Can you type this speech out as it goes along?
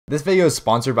This video is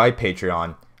sponsored by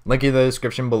Patreon. Link in the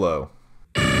description below.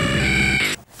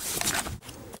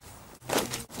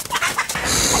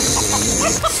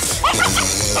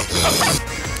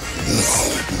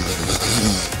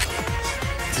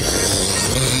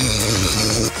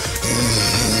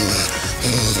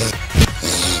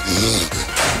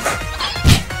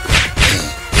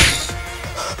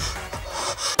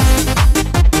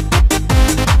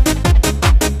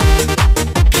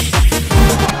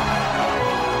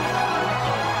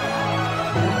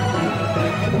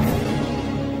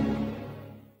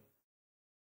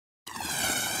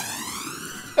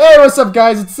 Hey, what's up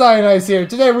guys, it's Cyanize here.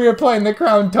 Today we are playing the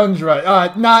Crown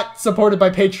Tundra. Not supported by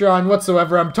Patreon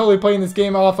whatsoever. I'm totally playing this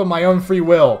game off of my own free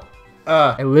will.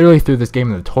 I literally threw this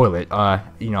game in the toilet.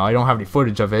 You know, I don't have any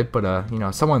footage of it, but you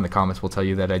know, someone in the comments will tell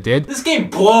you that I did. This game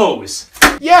blows!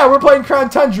 Yeah, we're playing Crown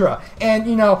Tundra, and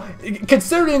you know,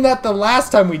 considering that the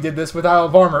last time we did this with Isle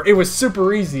of Armor, it was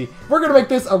super easy, we're gonna make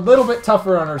this a little bit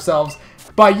tougher on ourselves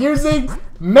by using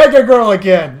Mega Girl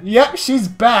again. Yep, she's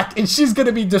back, and she's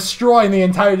gonna be destroying the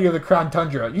entirety of the Crown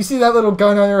Tundra. You see that little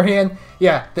gun on her hand?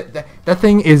 Yeah, that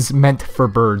thing is meant for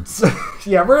birds.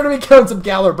 Yeah, we're gonna be killing some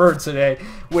Galar birds today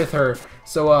with her.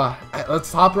 So,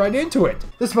 let's hop right into it.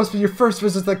 This must be your first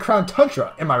visit to the Crown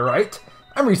Tundra, am I right?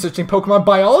 I'm researching Pokemon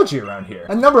biology around here.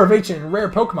 A number of ancient and rare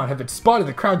Pokemon have been spotted in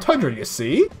the Crown Tundra, you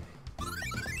see?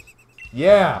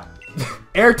 Yeah.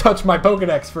 Air touch my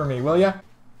Pokedex for me, will ya?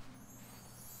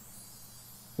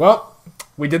 Well,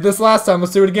 we did this last time,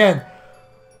 let's do it again.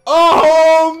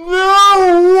 Oh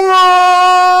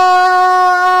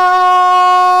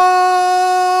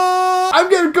no! I'm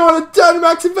gonna go on a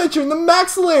Dynamax adventure in the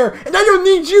Max Lair, and I don't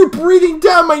need you breathing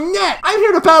down my neck! I'm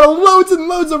here to battle loads and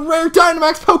loads of rare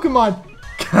Dynamax Pokemon!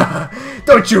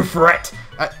 Don't you fret!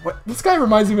 This guy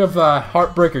reminds me of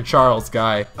Heartbreaker Charles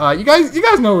guy. You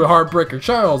guys know who Heartbreaker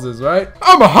Charles is, right?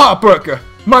 I'm a Heartbreaker!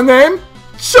 My name?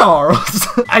 Charles!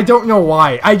 I don't know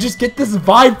why. I just get this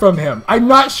vibe from him. I'm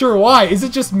not sure why. Is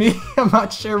it just me? I'm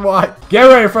not sure why. Get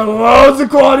ready for loads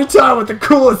of quality time with the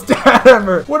coolest dad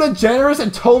ever. What a generous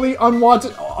and totally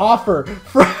unwanted offer.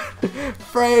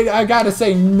 Afraid I gotta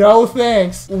say no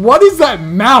thanks. What is that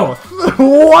mouth?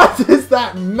 What is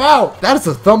that mouth? That is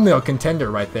a thumbnail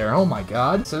contender right there. Oh my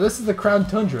god. So this is the Crown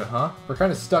Tundra, huh? We're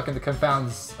kind of stuck in the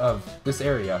confounds of this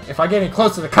area. If I get any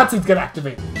closer, the cutscene's gonna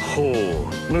activate.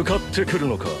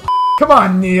 Come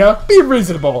on, Nia. Be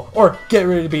reasonable. Or get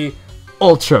ready to be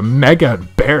ultra mega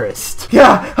embarrassed.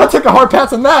 Yeah, I'll take a hard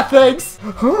pass on that, thanks.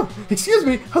 Huh? Excuse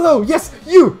me. Hello. Yes,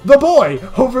 you, the boy,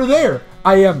 over there.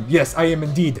 Yes, I am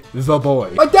indeed the boy.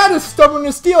 My dad is stubborn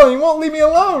as steel and he won't leave me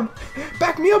alone.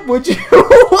 Back me up, would you?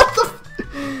 What the?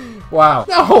 Wow.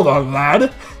 Now hold on,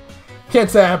 lad. Can't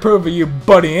say I approve of you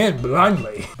butting in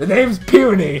blindly. The name's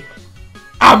Peony.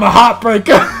 I'm a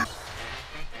heartbreaker.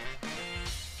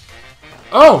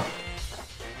 Oh!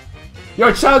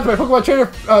 You're challenged by Pokemon trainer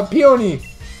Peony.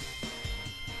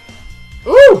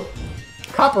 Ooh!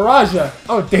 Caparaja.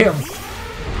 Oh, damn.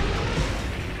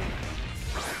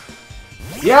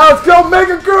 Yeah, let's go,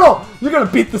 Mega Girl! You're gonna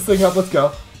beat this thing up, let's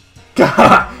go.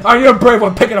 God, are you a brave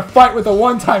one picking a fight with a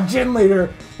one-time gym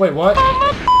leader? Wait, what?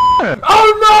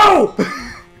 Oh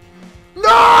no! No!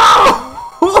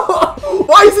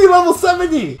 Why is he level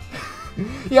 70?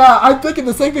 Yeah, I'm thinking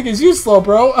the same thing as you, slow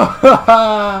bro.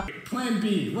 Plan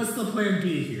B. What's the plan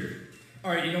B here?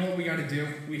 Alright, you know what we gotta do?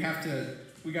 We gotta...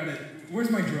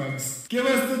 Where's my drugs? Give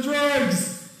us the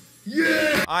drugs!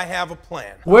 Yeah! I have a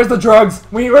plan. Where's the drugs?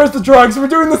 Where's the drugs? We're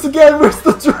doing this again! Where's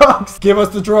the drugs? Give us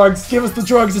the drugs! Give us the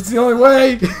drugs! It's the only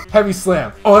way! Heavy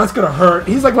Slam. Oh, that's gonna hurt.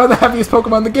 He's like one of the heaviest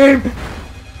Pokemon in the game.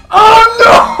 Oh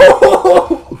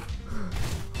no!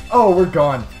 Oh, we're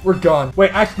gone. We're gone.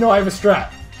 Wait, actually, no, I have a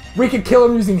strat. We could kill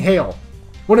him using hail.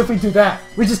 What if we do that?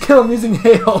 We just kill him using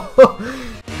hail.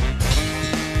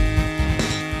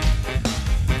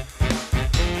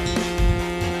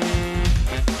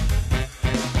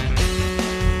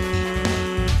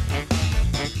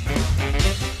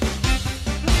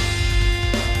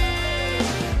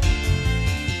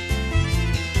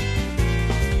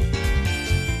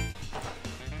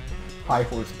 High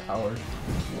horsepower.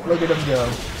 Look at him go.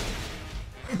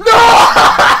 No!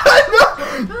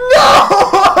 No!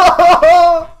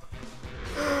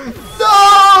 No!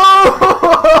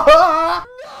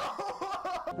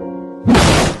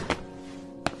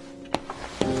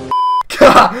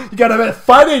 You got a bit of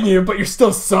fight in you, but you're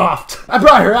still soft. I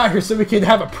brought her out here so we can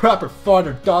have a proper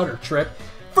father-daughter trip.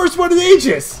 First one of the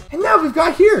ages! And now we've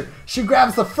got here. She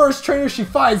grabs the first trainer she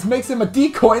finds, makes him a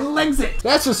decoy, and legs it.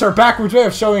 That's just her backwards way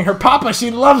of showing her papa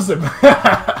she loves him.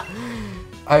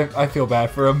 I feel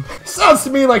bad for him. Sounds to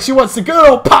me like she wants to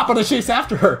go pop on a chase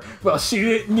after her. Well,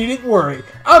 she needn't worry.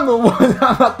 I'm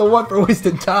not the one for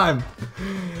wasting time.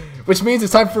 Which means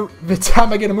it's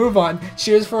time I get a move on.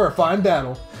 Cheers for a fine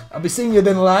battle. I'll be seeing you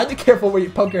then, lad. Careful where you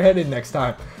poke your head in next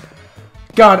time.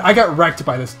 God, I got wrecked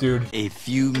by this dude. A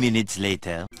few minutes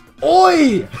later.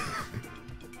 Oi!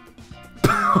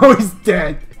 Oh, he's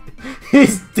dead.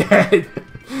 He's dead.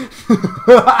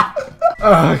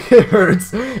 Oh, it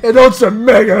hurts. It ultra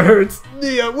mega hurts.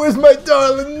 Nia, where's my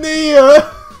darling Nia?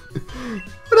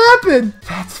 What happened?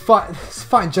 That's fine. This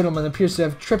fine gentleman appears to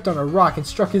have tripped on a rock and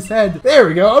struck his head. There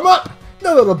we go. I'm up.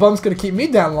 No little bump's gonna keep me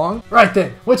down long. Right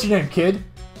then. What's your name, kid?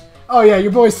 Oh yeah,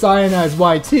 your boy Cyanize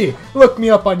YT. Look me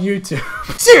up on YouTube.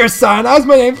 Cheers, Cyanize.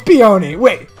 My name's Peony.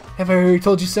 Wait, have I already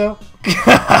told you so?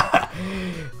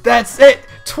 That's it.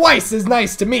 Twice as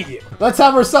nice to meet you. Let's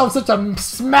have ourselves such a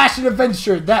smashing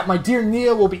adventure that my dear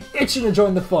Nia will be itching to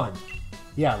join the fun.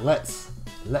 Yeah, let's.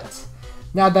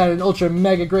 Now that an ultra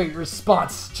mega great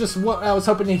response, just what I was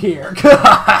hoping to hear.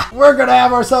 We're gonna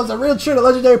have ourselves a real true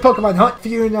legendary Pokemon hunt,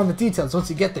 figuring on the details once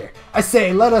you get there. I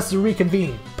say, let us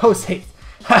reconvene. Post-haste.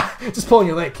 Just pulling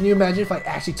your leg. Can you imagine if I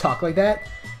actually talk like that?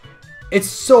 It's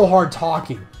so hard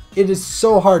talking. It is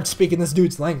so hard speaking this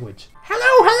dude's language.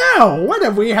 Hello, what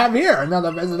have we have here?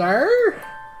 Another visitor?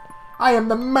 I am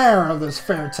the mayor of this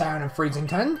fair town of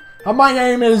Freezington. My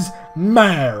name is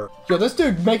Mayor. Yo, this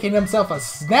dude making himself a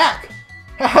snack.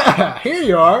 Here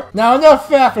you are. Now enough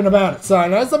faffing about it,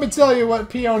 Cyanize. Let me tell you what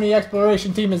Peony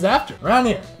exploration team is after. Around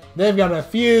here, they've got a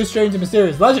few strange and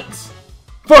mysterious legends.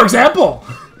 For example,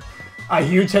 a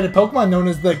huge-headed Pokemon known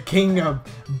as the King of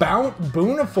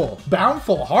Bountiful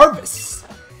Harvests.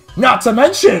 Not to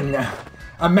mention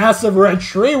a massive red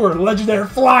tree where legendary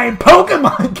flying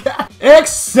Pokemon got,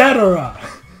 etc.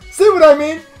 See what I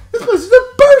mean? This place is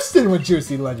bursting with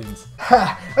juicy legends.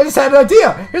 Ha! I just had an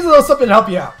idea. Here's a little something to help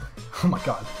you out. Oh my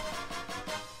god.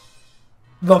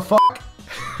 The fuck?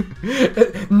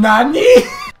 Nani?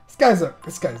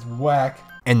 This guy's whack.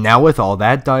 And now with all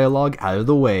that dialogue out of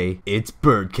the way, it's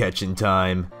bird catching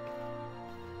time.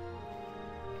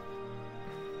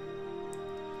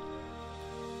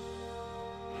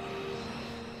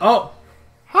 Oh,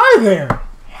 hi there.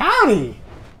 Howdy.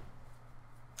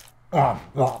 Oh,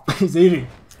 he's eating.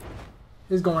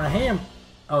 He's going to ham.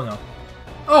 Oh no.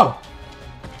 Oh.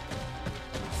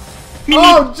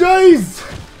 Oh, jeez.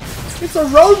 It's a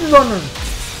roadrunner.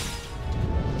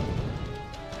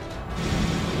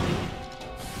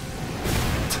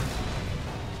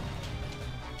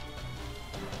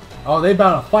 Oh, they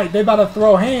about to fight. They about to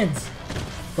throw hands.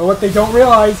 But what they don't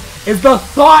realize is the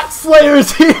Thought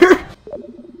Slayer's here.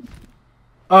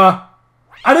 I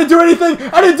didn't do anything!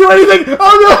 I didn't do anything!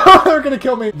 Oh no! They're gonna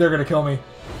kill me! They're gonna kill me.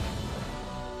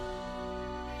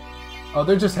 Oh,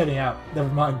 they're just heading out. Never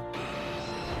mind.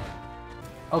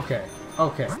 Okay.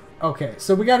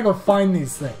 So we gotta go find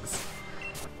these things.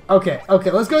 Okay,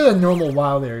 let's go to the normal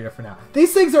wild area for now.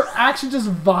 These things are actually just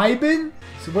vibing.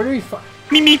 So where do we find...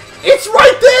 It's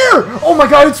right there! Oh my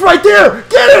god, it's right there!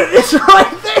 Get it! It's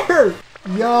right there!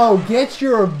 Yo, get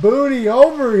your booty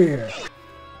over here.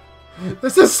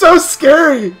 This is so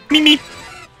scary! No,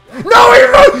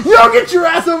 you don't get your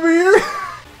ass over here!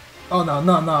 Oh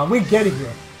no, we getting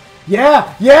here.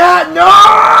 Yeah,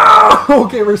 no!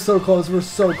 Okay, we're so close,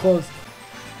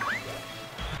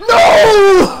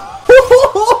 No!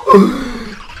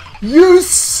 You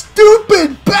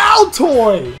stupid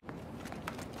Baltoy!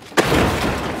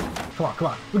 Come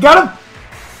on. We got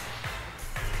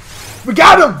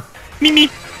him!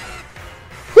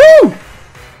 Woo!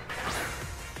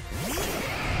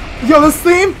 Yo, this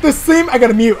theme, I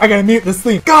gotta mute this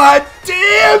theme. God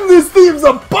damn, this theme's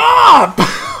a bop!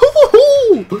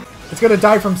 It's gonna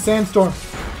die from sandstorm.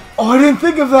 Oh, I didn't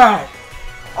think of that.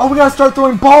 Oh, we gotta start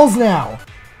throwing balls now.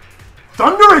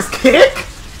 Thunderous kick?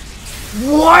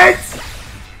 What?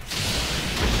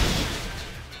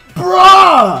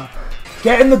 Bruh!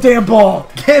 Get in the damn ball.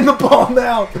 Get in the ball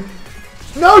now.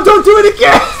 No, don't do it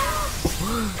again.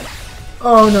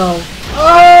 Oh no.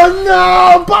 Oh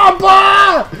no,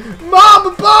 Baba!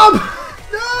 Bob!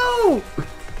 No!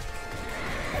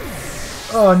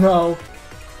 Oh no.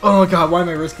 Oh my god, why am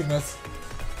I risking this?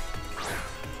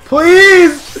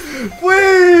 Please!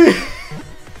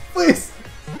 Please!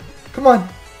 Come on!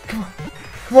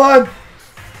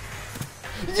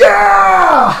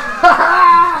 Yeah!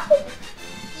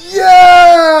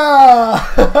 Yeah!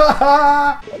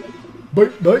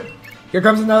 But here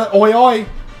comes another oi! Oi!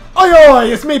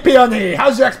 It's me, Peony!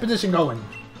 How's your expedition going?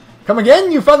 Come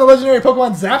again? You found the legendary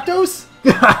Pokemon Zapdos?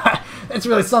 That's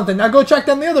really something. Now go track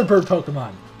down the other bird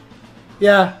Pokemon.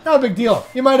 Yeah, not a big deal.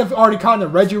 You might have already caught a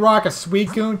Regirock, a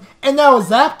Suicune, and now a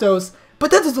Zapdos,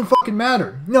 but that doesn't fucking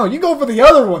matter. No, you go for the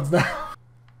other ones now.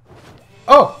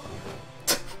 Oh!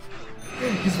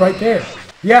 He's right there.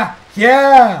 Yeah,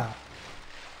 yeah!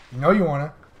 You know you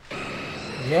wanna.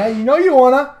 Yeah, you know you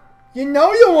wanna. You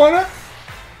know you wanna.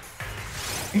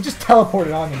 He just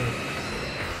teleported onto me.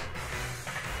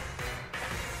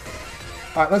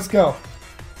 Alright, let's go.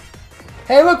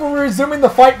 Hey, look, we're resuming the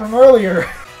fight from earlier.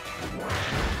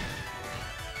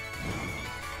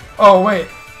 Oh, wait.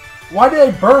 Why did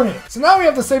I burn it? So now we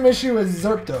have the same issue as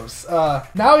Zapdos.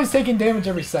 Now he's taking damage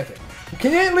every second.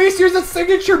 Can you at least use a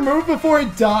signature move before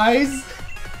it dies?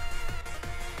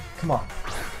 Come on.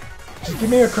 Just give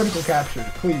me a critical capture,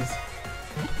 please.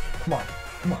 Come on.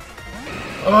 Come on.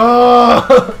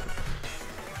 Oh!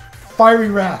 Fiery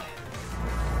Wrath.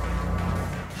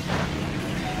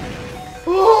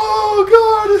 Oh,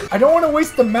 God! I don't want to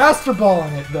waste the Master Ball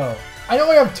on it, though. I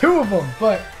know I have 2 of them,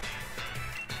 but...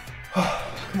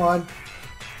 Come on.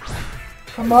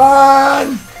 Come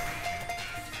on!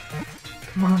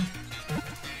 Come on.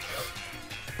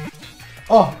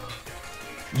 Oh.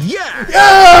 Yeah!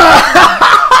 Yeah!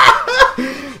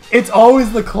 It's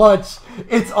always the clutch.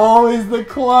 It's always the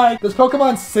clutch. This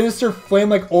Pokemon's sinister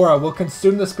flame-like aura will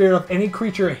consume the spirit of any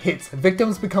creature it hits.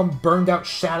 Victims become burned out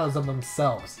shadows of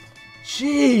themselves.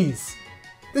 Jeez.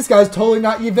 This guy's totally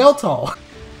not Yveltal.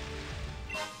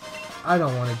 I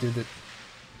don't want to do this.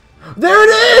 There it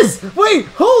is! Wait,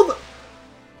 hold.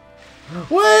 Wait,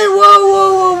 whoa,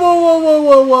 whoa, whoa, whoa, whoa, whoa,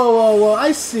 whoa, whoa, whoa!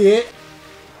 I see it.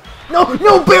 No,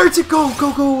 no, bear to go,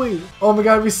 go away! Oh my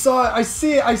God, we saw it! I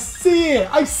see it! I see it!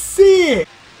 I see it!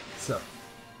 So,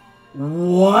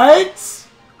 what?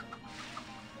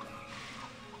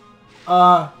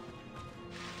 Hi?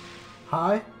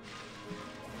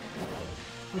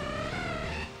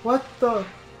 What the?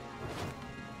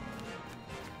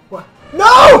 What?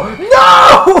 No!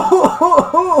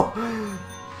 No!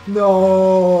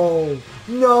 No!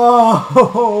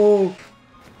 No!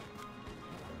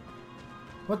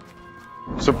 What?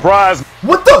 Surprise!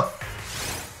 What the?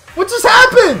 What just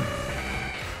happened?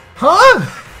 Huh?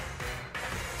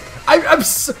 I'm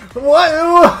so, what?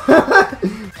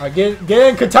 Alright, get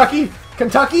in, Kentucky!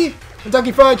 Kentucky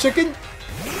Fried Chicken?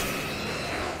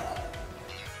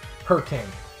 Hurricane.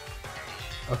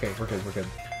 Okay, we're good, we're good.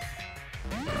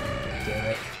 Damn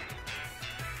it.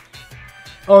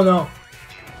 Oh no.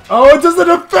 Oh, it doesn't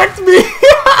affect me!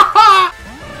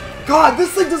 God,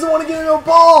 this thing doesn't want to get into a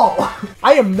ball!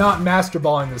 I am not Master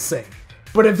Balling this thing.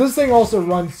 But if this thing also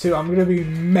runs too, I'm gonna be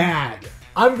mad.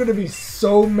 I'm gonna be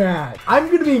so mad.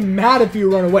 I'm gonna be mad if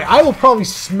you run away. I will probably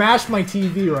smash my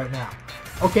TV right now.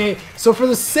 Okay? So for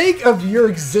the sake of your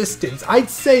existence, I'd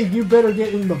say you better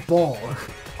get in the ball.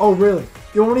 Oh, really?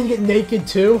 You want me to get naked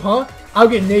too, huh? I'll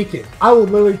get naked. I will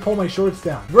literally pull my shorts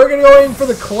down. We're gonna go in for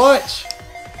the clutch.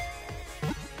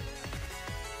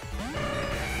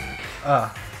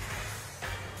 I'll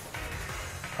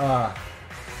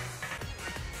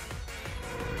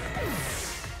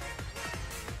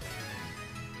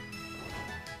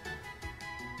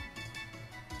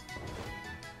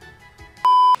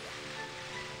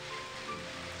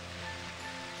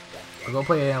go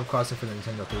play Animal Crossing for the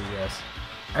Nintendo 3DS.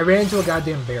 I ran into a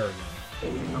goddamn bear again.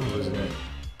 I'm losing it.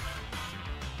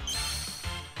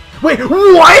 Wait,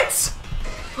 what?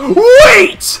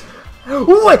 Wait!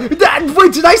 Wait,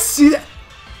 wait, did I see that?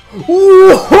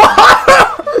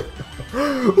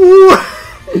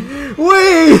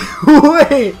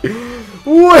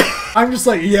 Wait! I'm just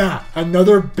like, yeah,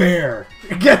 another bear.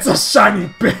 It gets a shiny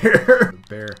bear.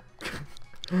 Bear.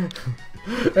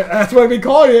 That's what I've been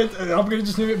calling it. I'm gonna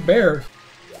just name it Bear.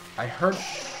 I heard.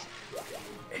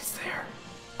 It's there.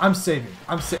 I'm saving.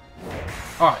 I'm saving.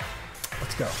 Alright,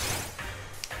 let's go.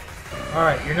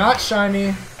 Alright, you're not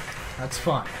shiny. That's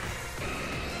fine.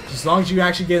 As long as you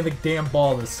actually get in the damn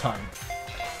ball this time.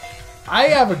 I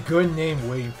have a good name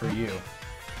waiting for you.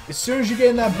 As soon as you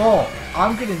get in that ball,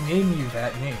 I'm gonna name you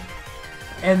that name.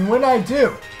 And when I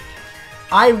do,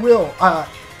 I will, I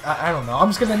don't know, I'm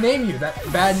just gonna name you that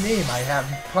bad name I have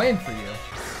planned for you.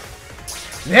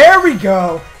 There we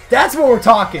go! That's what we're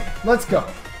talking! Let's go.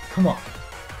 Come on.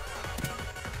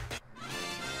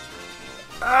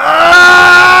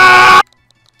 Ah!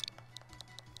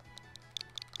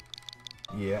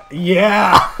 Yeah.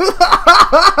 Yeah!